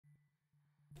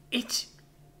It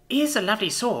is a lovely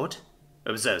sword,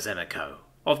 observes Emiko,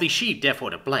 of the sheep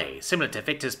therefore to play, similar to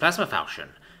Victor's plasma falchion,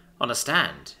 on a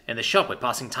stand in the shop we're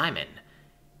passing time in.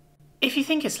 If you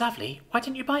think it's lovely, why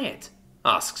didn't you buy it?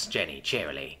 Asks Jenny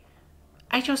cheerily.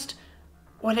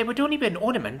 Well, it would only be an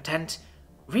ornament, and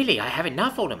really I have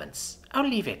enough ornaments. I'll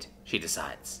leave it, she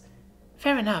decides.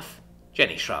 Fair enough,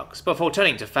 Jenny shrugs, before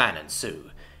turning to Fan and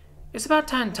Sue. It's about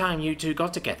time you two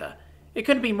got together. It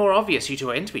couldn't be more obvious you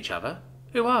two are into each other.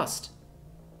 Who asked?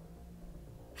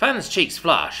 Fan's cheeks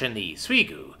flush, and the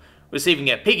Suigu, receiving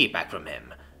a piggyback from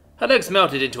him, her legs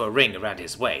melted into a ring around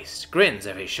his waist, grins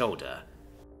over his shoulder.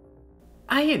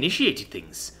 I initiated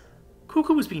things.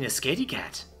 Cuckoo was being a scaredy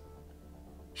cat.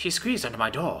 She squeezed under my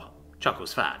door,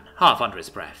 chuckles Fan, half under his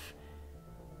breath.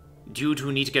 Do you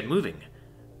two need to get moving?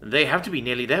 They have to be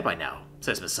nearly there by now,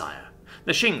 says Messiah,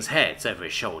 the Shing's heads over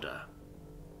his shoulder.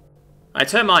 I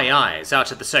turn my eyes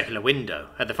out at the circular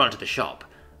window at the front of the shop,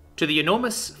 to the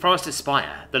enormous forested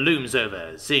spire that looms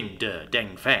over Xing De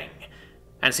Deng Feng,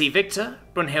 and see Victor,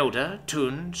 Brunhilde,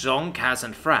 Toon, Zong, Kaz,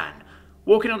 and Fran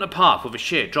walking on a path with a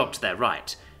sheer drop to their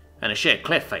right, and a sheer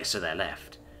cliff face to their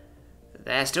left.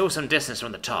 There's still some distance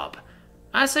from the top.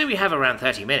 I say we have around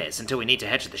 30 minutes until we need to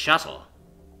head to the shuttle.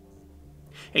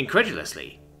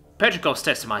 Incredulously, Petrikov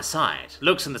steps to my side,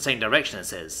 looks in the same direction and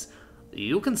says,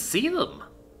 You can see them.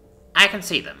 I can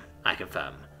see them, I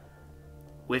confirm.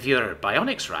 With your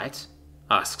bionics, right?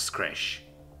 Asks Krish.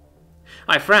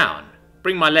 I frown,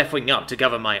 bring my left wing up to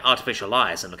cover my artificial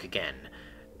eyes and look again.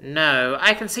 No,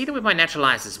 I can see them with my natural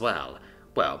eyes as well.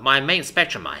 Well, my main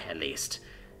spectrum eye, at least.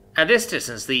 At this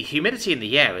distance, the humidity in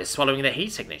the air is swallowing their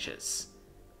heat signatures.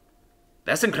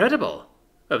 That's incredible,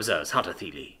 observes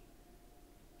Hatley.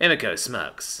 Emiko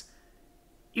smirks.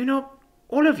 You know,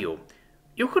 all of you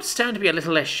could stand to be a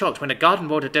little less shocked when a garden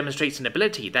warder demonstrates an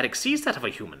ability that exceeds that of a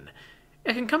human.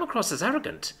 It can come across as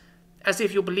arrogant, as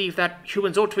if you believe that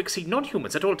humans ought to exceed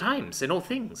non-humans at all times, in all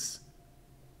things.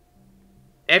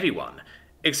 Everyone,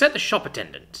 except the shop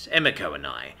attendant, Emiko and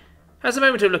I, has a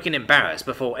moment of looking embarrassed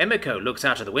before Emiko looks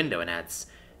out of the window and adds,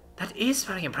 That is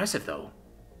very impressive, though,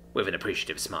 with an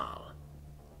appreciative smile.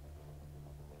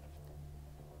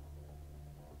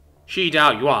 Shi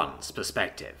Dao Yuan's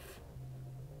perspective.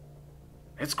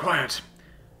 It's quiet,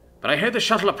 but I hear the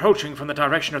shuttle approaching from the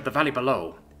direction of the valley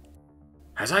below.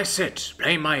 As I sit,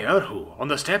 playing my erhu on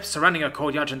the steps surrounding a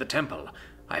courtyard in the temple,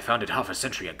 I found it half a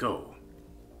century ago.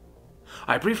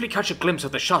 I briefly catch a glimpse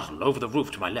of the shuttle over the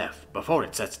roof to my left before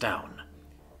it sets down.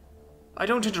 I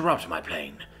don't interrupt my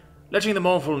playing, letting the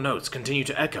mournful notes continue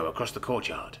to echo across the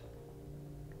courtyard.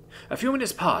 A few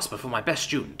minutes pass before my best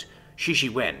student,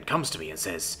 Shishi Wen, comes to me and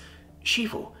says,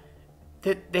 Shifu,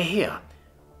 they're here.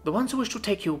 The ones who wish to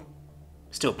take you...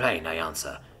 Still playing, I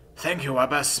answer. Thank you,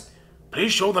 Abbas.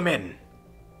 Please show them in.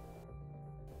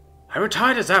 I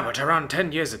retired as abbot around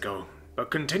 10 years ago,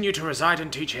 but continue to reside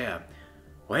and teach here,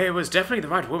 where it was definitely the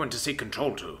right woman to seek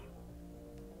control to.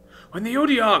 When the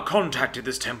ODR contacted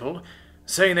this temple,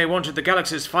 saying they wanted the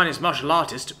galaxy's finest martial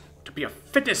artist to be a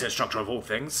fitness instructor of all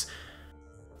things,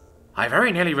 I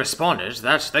very nearly responded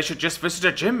that they should just visit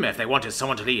a gym if they wanted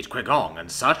someone to lead Qigong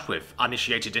and such with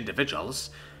uninitiated individuals.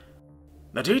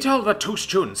 The detail that 2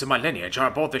 students in my lineage are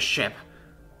aboard this ship,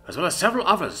 as well as several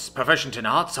others proficient in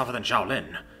arts other than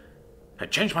Shaolin,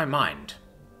 had changed my mind.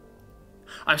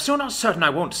 I'm still not certain I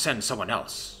won't send someone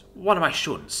else, one of my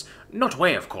students, not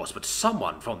Wei of course, but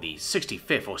someone from the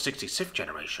 65th or 66th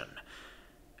generation.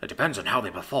 It depends on how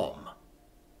they perform.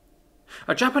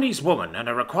 A Japanese woman and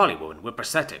a Raquali woman with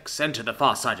prosthetics enter the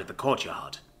far side of the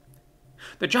courtyard.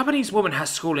 The Japanese woman has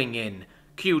schooling in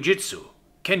Kyujitsu,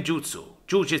 Kenjutsu,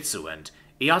 Jujitsu, and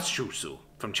Iatsujutsu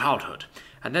from childhood,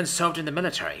 and then served in the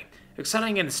military,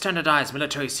 excelling in standardized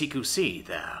military CQC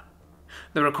there.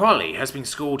 The Raquali has been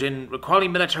schooled in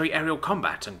Raquali military aerial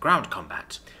combat and ground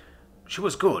combat. She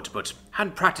was good, but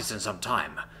hadn't practiced in some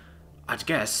time. I'd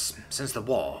guess since the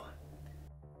war.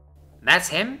 That's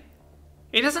him?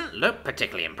 He doesn't look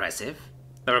particularly impressive,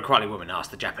 the Raquali woman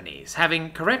asked the Japanese,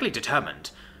 having correctly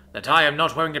determined that I am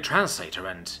not wearing a translator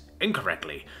and,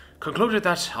 incorrectly, concluded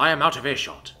that I am out of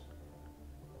earshot.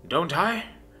 Don't I?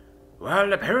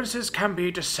 Well, appearances can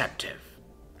be deceptive,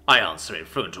 I answer in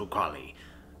fluent Raquali,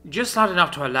 just loud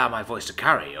enough to allow my voice to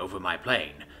carry over my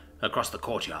plane across the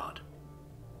courtyard.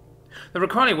 The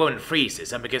Raquali woman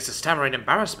freezes and begins to stammer in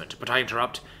embarrassment, but I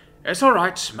interrupt. It's all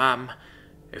right, ma'am.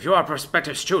 If you are a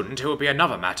prospective student, it will be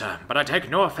another matter, but I take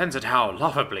no offense at how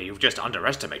laughably you've just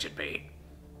underestimated me.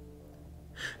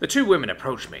 The 2 women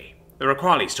approach me, the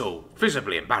Raquali still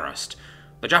visibly embarrassed,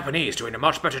 the Japanese doing a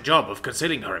much better job of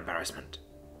concealing her embarrassment.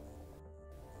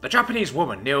 The Japanese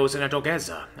woman kneels in a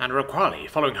dogeza, and Raquali,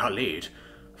 following her lead,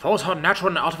 falls on natural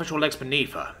and artificial legs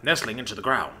beneath her, nestling into the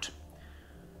ground.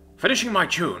 Finishing my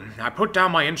tune, I put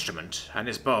down my instrument and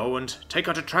his bow and take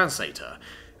out a translator,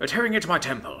 adhering it to my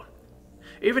temple.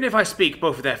 Even if I speak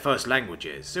both of their first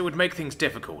languages, it would make things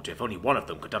difficult if only one of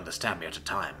them could understand me at a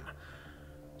time.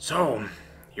 So,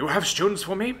 you have students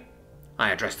for me? I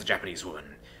addressed the Japanese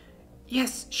woman.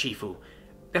 Yes, Shifu.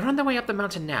 They're on their way up the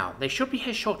mountain now. They should be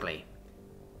here shortly.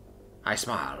 I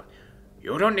smile.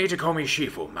 You don't need to call me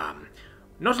Shifu, ma'am.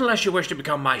 Not unless you wish to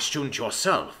become my student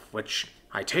yourself, which,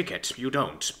 I take it, you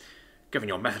don't, given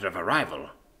your method of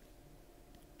arrival.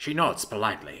 She nods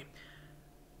politely.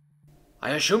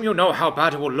 I assume you know how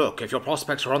bad it will look if your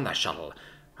prospects are on that shuttle,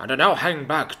 and are now hanging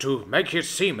back to make it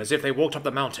seem as if they walked up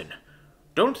the mountain.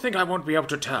 Don't think I won't be able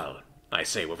to tell, I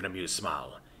say with an amused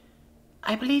smile.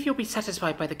 I believe you'll be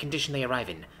satisfied by the condition they arrive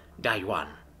in, Dai-yuan,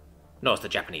 nods the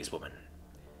Japanese woman.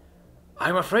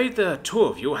 I'm afraid the two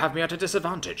of you have me at a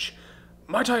disadvantage.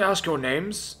 Might I ask your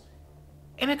names?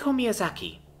 Emiko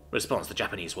Miyazaki, responds the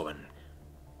Japanese woman.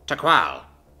 Takwal,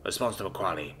 responds the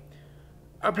Makwali.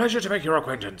 A pleasure to make your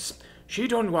acquaintance.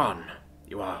 Shidon-wan,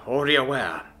 you are already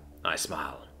aware, I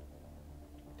smile.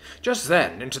 Just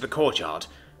then, into the courtyard,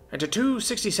 enter two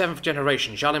 67th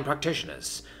generation Shaolin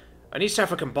practitioners, an East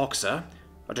African boxer,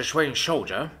 a Dachshund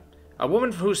soldier, a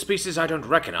woman whose species I don't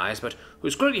recognize, but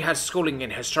who's clearly had schooling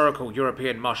in historical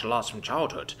European martial arts from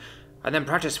childhood, and then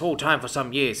practiced full-time for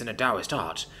some years in a Taoist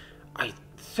art, I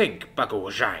think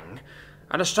Baguo Zhang,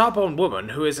 and a starborn woman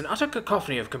who is an utter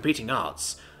cacophony of competing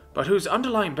arts, but whose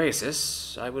underlying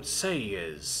basis, I would say,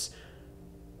 is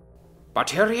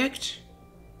Warutteri?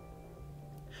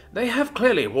 They have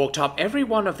clearly walked up every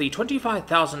one of the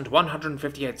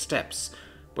 25,158 steps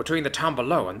between the town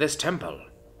below and this temple.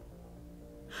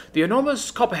 The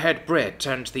enormous copperhead Brit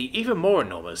and the even more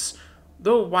enormous,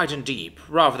 though wide and deep,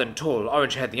 rather than tall,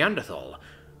 orange-haired Neanderthal,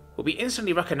 will be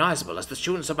instantly recognizable as the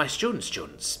students of my students'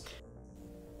 students,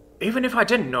 even if I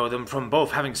didn't know them from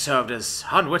both having served as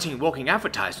unwitting walking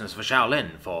advertisements for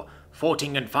Shaolin for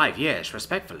 14 and 5 years,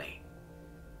 respectively.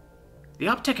 The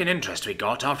uptick in interest we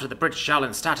got after the British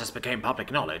Shaolin status became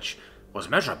public knowledge was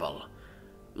measurable.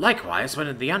 Likewise, when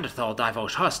the Neanderthal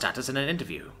divulged her status in an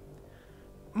interview.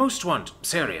 Most weren't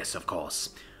serious, of course,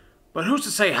 but who's to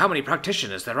say how many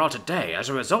practitioners there are today as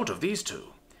a result of these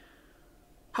two?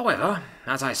 However,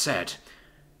 as I said,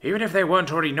 even if they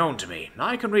weren't already known to me,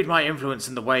 I can read my influence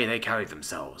in the way they carry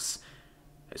themselves.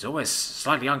 It's always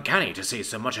slightly uncanny to see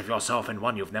so much of yourself in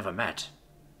one you've never met.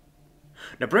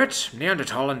 The Brit,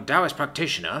 Neanderthal, and Taoist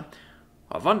practitioner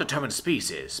of undetermined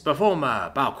species perform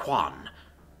a Bao Quan.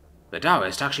 The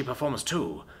Taoist actually performs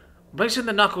too, placing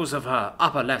the knuckles of her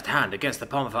upper left hand against the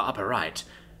palm of her upper right,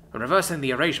 and reversing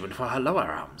the arrangement for her lower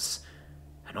arms.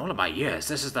 In all of my years,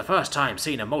 this is the first time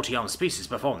seeing a multi-armed species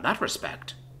perform that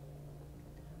respect.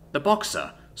 The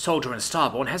boxer, soldier, and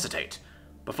starborn hesitate,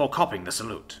 before copying the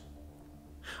salute.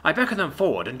 I beckon them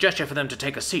forward and gesture for them to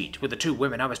take a seat with the two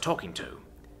women I was talking to.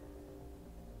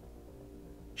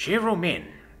 Shiru Min,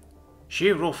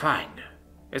 Shiru Fang,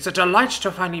 it's a delight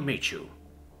to finally meet you,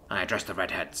 I address the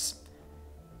redheads.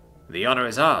 The honor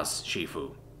is ours,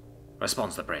 Shifu,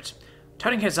 responds the Brit,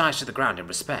 turning his eyes to the ground in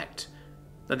respect.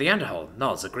 Then the Neanderthal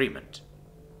nods agreement.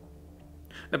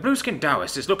 The blue-skinned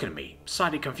Taoist is looking at me,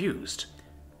 slightly confused.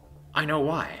 I know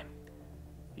why.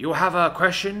 You have a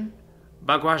question,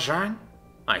 Bagua Zhang?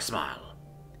 I smile.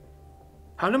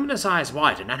 Her luminous eyes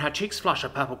widen and her cheeks flush a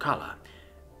purple color.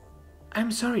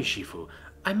 I'm sorry, Shifu.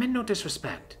 I meant no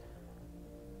disrespect.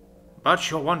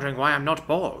 But you're wondering why I'm not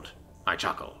bald, I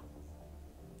chuckle.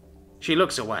 She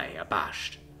looks away,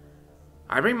 abashed.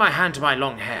 I bring my hand to my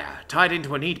long hair, tied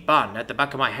into a neat bun at the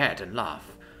back of my head, and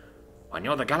laugh. When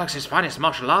you're the galaxy's finest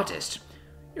martial artist,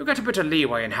 you get a bit of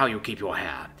leeway in how you keep your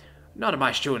hair. None of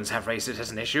my students have raised it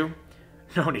as an issue.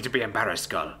 No need to be embarrassed,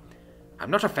 girl.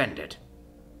 I'm not offended.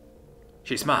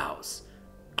 She smiles,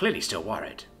 clearly still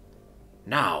worried.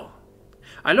 Now,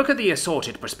 I look at the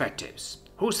assorted perspectives.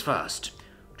 Who's first?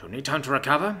 Do you need time to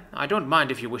recover? I don't mind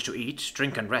if you wish to eat,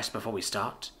 drink, and rest before we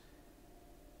start.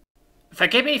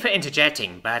 Forgive me for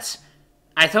interjecting, but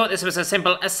I thought this was a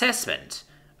simple assessment.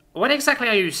 When exactly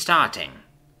are you starting?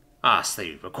 Asked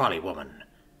the Makwali woman.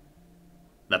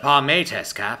 The Parme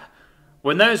test, Cap.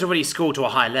 When those already schooled to a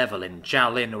high level in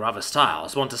Shaolin or other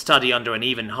styles want to study under an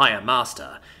even higher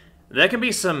master, there can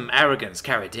be some arrogance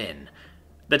carried in.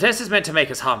 The test is meant to make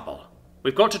us humble.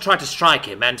 We've got to try to strike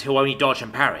him, and he'll only dodge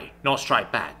and parry, not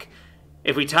strike back.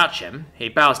 If we touch him, he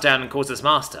bows down and calls us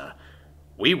master.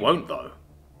 We won't, though.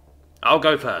 I'll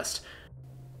go first.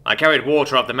 I carried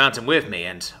water up the mountain with me,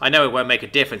 and I know it won't make a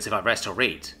difference if I rest or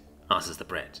eat, answers the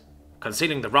Brit,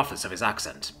 concealing the roughness of his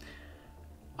accent.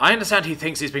 I understand he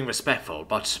thinks he's being respectful,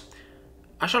 but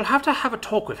I shall have to have a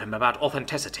talk with him about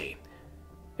authenticity.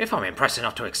 If I'm impressed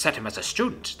enough to accept him as a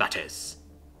student, that is.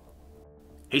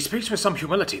 He speaks with some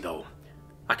humility, though.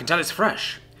 I can tell it's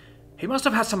fresh. He must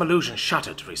have had some illusions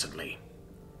shattered recently.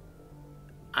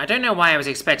 I don't know why I was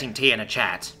expecting tea and a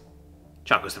chat,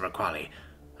 chuckles the Requali.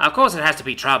 Of course it has to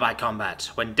be trial by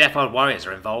combat, when deaf old warriors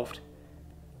are involved.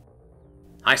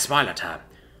 I smile at her.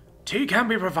 Tea can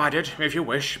be provided, if you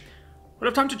wish. We'll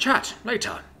have time to chat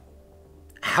later.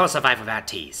 I'll survive without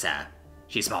tea, sir,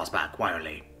 she smiles back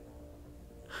wearily.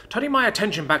 Turning my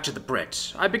attention back to the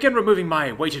Brit, I begin removing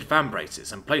my weighted fan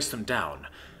braces and place them down,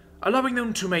 allowing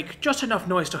them to make just enough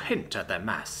noise to hint at their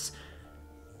mass.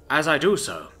 As I do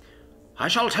so, I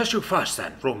shall test you first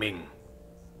then, Roming.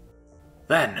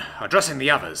 Then, addressing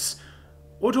the others,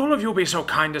 would all of you be so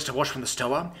kind as to watch from the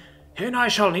stoa? He and I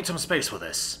shall need some space for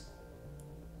this.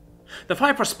 The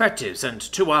 5 prospectives and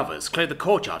 2 others clear the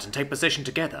courtyard and take position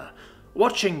together,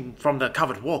 watching from the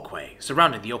covered walkway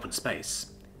surrounding the open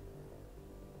space.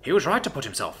 He was right to put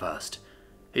himself first.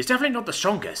 He's definitely not the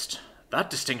strongest, that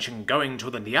distinction going to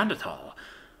the Neanderthal,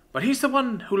 but he's the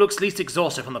one who looks least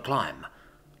exhausted from the climb.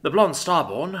 The blonde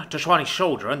starborn, Tashwani's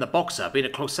shoulder, and the boxer being a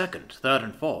close second, third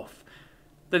and fourth.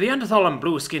 The Neanderthal and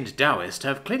blue-skinned Taoist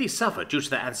have clearly suffered due to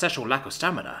their ancestral lack of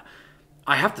stamina.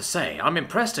 I have to say, I'm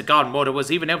impressed that Gartin Mortar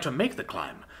was even able to make the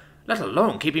climb, let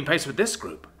alone keeping pace with this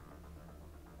group.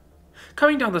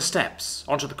 Coming down the steps,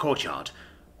 onto the courtyard,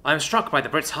 I am struck by the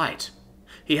Brit's height.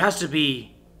 He has to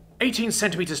be 18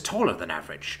 centimeters taller than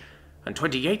average, and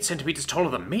 28 centimeters taller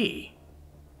than me.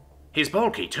 He's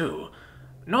bulky, too.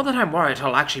 Not that I'm worried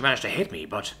he'll actually manage to hit me,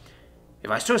 but if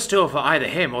I stood still for either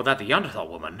him or that the Neanderthal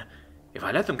woman, if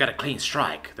I let them get a clean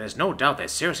strike, there's no doubt they'd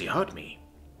seriously hurt me.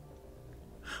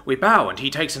 We bow and he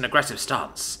takes an aggressive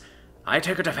stance. I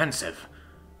take a defensive.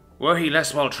 Were he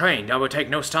less well trained, I would take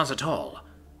no stance at all.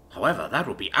 However, that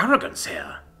would be arrogance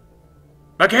here.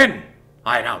 Begin!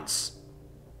 I announce.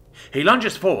 He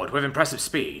lunges forward with impressive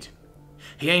speed.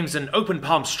 He aims an open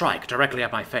palm strike directly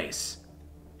at my face.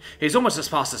 He's almost as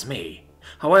fast as me.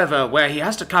 However, where he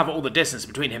has to cover all the distance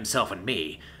between himself and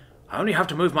me, I only have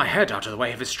to move my head out of the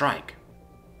way of his strike.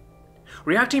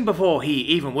 Reacting before he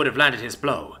even would have landed his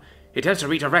blow, he tends to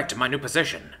redirect to my new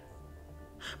position.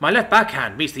 My left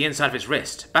backhand meets the inside of his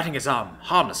wrist, batting his arm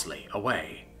harmlessly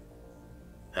away.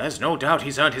 There's no doubt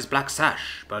he's earned his black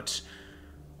sash, but,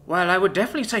 well, I would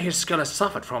definitely say his skill has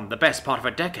suffered from the best part of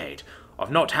a decade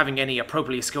of not having any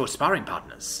appropriately skilled sparring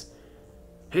partners.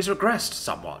 He's regressed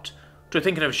somewhat to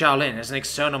thinking of Shaolin as an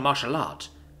external martial art,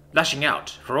 lashing out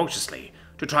ferociously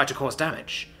to try to cause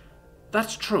damage.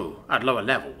 That's true at lower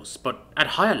levels, but at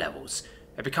higher levels,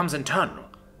 it becomes internal,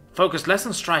 focused less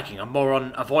on striking and more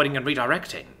on avoiding and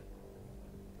redirecting.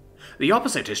 The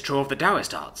opposite is true of the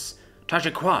Taoist arts,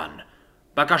 Tajiquan,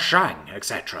 Bagashang,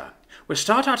 etc., which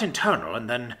start out internal and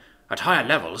then, at higher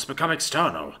levels, become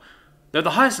external, though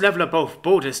the highest level of both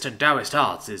Buddhist and Taoist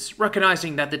arts is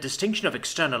recognizing that the distinction of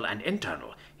external and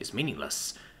internal is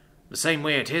meaningless, the same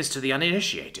way it is to the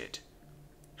uninitiated.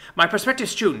 My prospective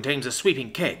student aims a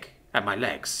sweeping kick at my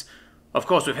legs. Of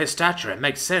course, with his stature, it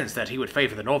makes sense that he would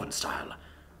favor the northern style.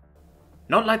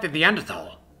 Not like the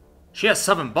Neanderthal. She has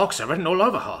southern boxer written all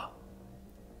over her.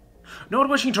 Not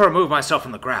wishing to remove myself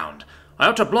from the ground, I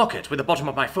ought to block it with the bottom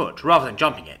of my foot rather than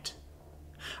jumping it.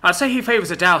 I'd say he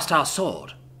favors a Dao-style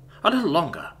sword. A little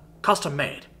longer,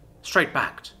 custom-made,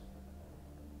 straight-backed.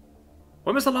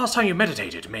 When was the last time you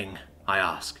meditated, Ming? I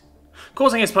ask,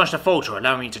 causing his punch to falter,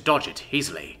 allowing me to dodge it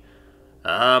easily.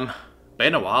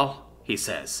 Been a while, he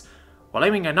says, while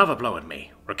aiming another blow at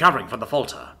me, recovering from the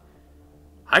falter.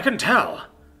 I can tell.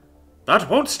 That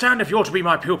won't stand if you're to be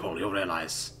my pupil, you'll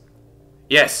realize.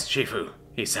 Yes, Shifu,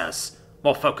 he says,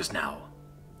 more focused now.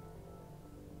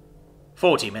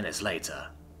 40 minutes later.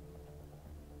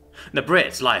 The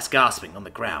Brit lies gasping on the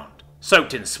ground,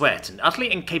 soaked in sweat and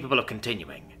utterly incapable of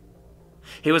continuing.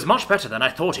 He was much better than I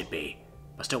thought he'd be,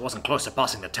 but still wasn't close to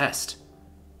passing the test.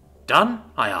 Done?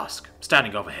 I ask,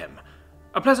 standing over him,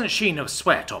 a pleasant sheen of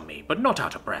sweat on me, but not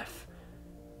out of breath.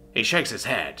 He shakes his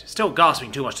head, still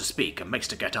gasping too much to speak, and makes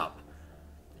to get up.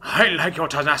 I like your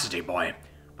tenacity, boy,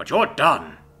 but you're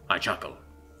done, I chuckle.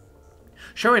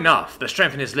 Sure enough, the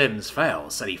strength in his limbs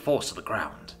fails, and he falls to the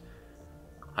ground.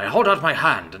 I hold out my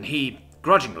hand, and he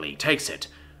grudgingly takes it,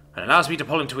 and allows me to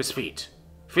pull him to his feet,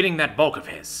 feeling that bulk of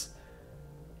his.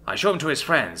 I show him to his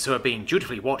friends, who have been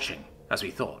dutifully watching, as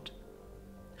we thought.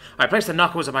 I place the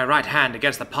knuckles of my right hand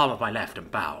against the palm of my left and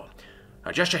bow,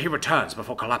 a gesture he returns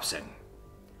before collapsing.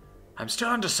 I'm still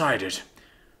undecided.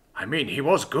 I mean, he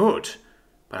was good,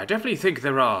 but I definitely think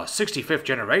there are 65th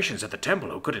generations at the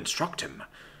temple who could instruct him.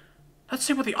 Let's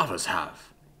see what the others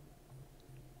have.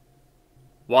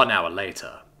 1 hour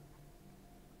later.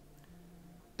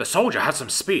 The soldier had some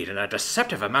speed and a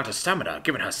deceptive amount of stamina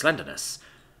given her slenderness.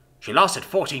 She lasted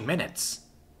 14 minutes.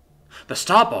 The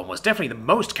star bomb was definitely the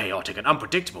most chaotic and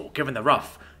unpredictable given the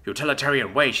rough,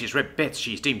 utilitarian way she's ripped bits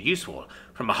she's deemed useful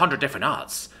from 100 different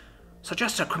arts.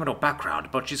 Suggests a criminal background,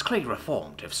 but she's clearly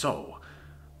reformed, if so.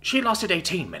 She lasted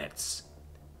 18 minutes.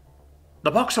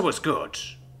 The boxer was good,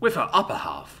 with her upper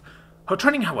half. Her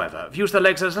training, however, views the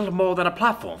legs as little more than a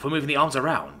platform for moving the arms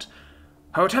around.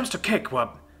 Her attempts to kick were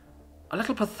a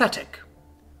little pathetic.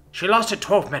 She lasted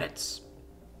 12 minutes.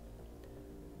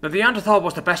 The Neanderthal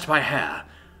was the best by a hair,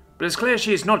 but it's clear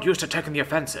she is not used to taking the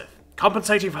offensive,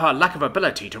 compensating for her lack of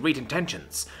ability to read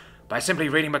intentions by simply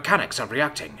reading mechanics and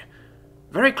reacting.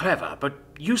 Very clever, but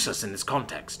useless in this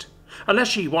context, unless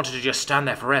she wanted to just stand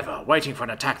there forever, waiting for an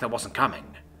attack that wasn't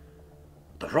coming.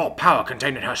 The raw power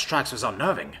contained in her strikes was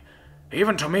unnerving,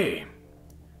 even to me.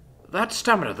 That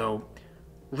stamina, though,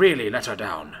 really let her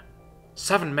down.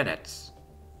 7 minutes.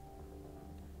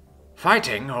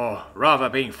 Fighting, or rather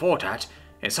being fought at,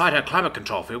 inside her climate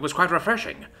control field was quite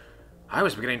refreshing. I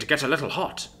was beginning to get a little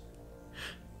hot.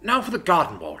 Now for the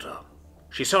garden walter.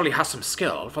 She certainly has some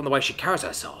skill from the way she carries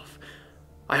herself.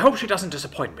 I hope she doesn't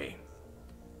disappoint me.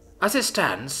 As it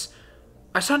stands,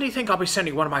 I certainly think I'll be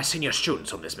sending one of my senior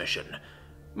students on this mission.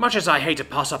 Much as I hate to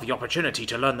pass up the opportunity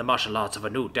to learn the martial arts of a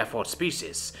new default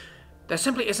species, there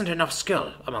simply isn't enough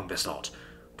skill among this lot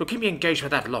to keep me engaged for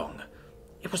that long.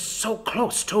 It was so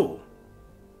close, too.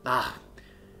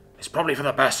 It's probably for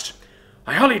the best.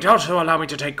 I highly doubt he'll allow me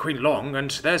to take Queen Long,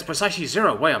 and there's precisely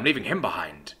zero way I'm leaving him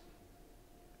behind.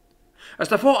 As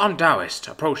the four-armed Taoist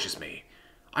approaches me,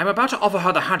 I am about to offer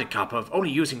her the handicap of only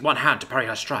using one hand to parry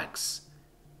her strikes.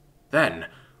 Then,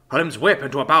 her limbs whip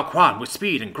into a bao quan with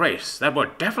speed and grace that were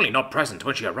definitely not present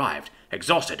when she arrived,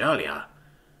 exhausted earlier.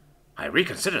 I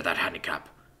reconsider that handicap.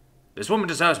 This woman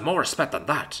deserves more respect than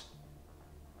that.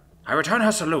 I return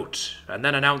her salute, and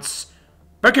then announce,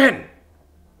 "Begin!"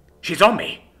 She's on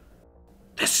me.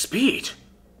 This speed!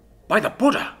 By the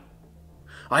Buddha!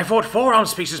 I fought four-armed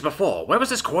species before. Where was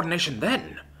this coordination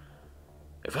then?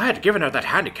 If I had given her that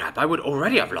handicap, I would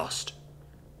already have lost.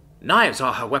 Knives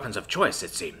are her weapons of choice,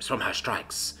 it seems, from her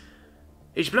strikes.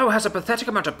 Each blow has a pathetic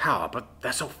amount of power, but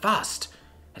they're so fast,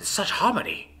 in such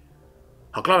harmony.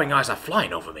 Her glowing eyes are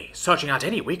flying over me, searching out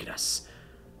any weakness.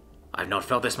 I've not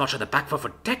felt this much of the back foot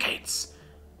for decades.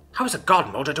 How is a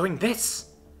garden molder doing this?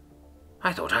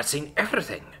 I thought I'd seen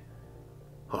everything.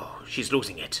 Oh, she's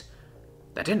losing it.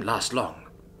 That didn't last long.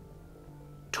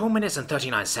 2 minutes and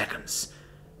 39 seconds.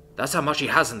 That's how much she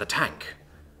has in the tank.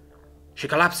 She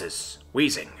collapses,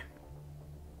 wheezing.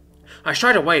 I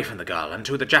stride away from the girl and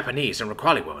to the Japanese and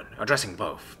Riek woman, addressing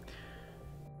both.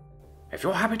 If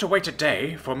you're happy to wait a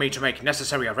day for me to make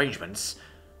necessary arrangements,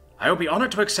 I will be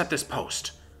honored to accept this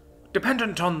post,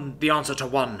 dependent on the answer to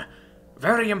one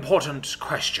very important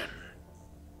question.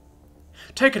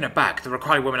 Taken aback, the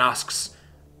Riek woman asks,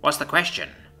 "What's the question?"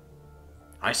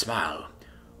 I smile.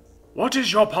 "What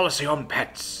is your policy on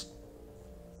pets?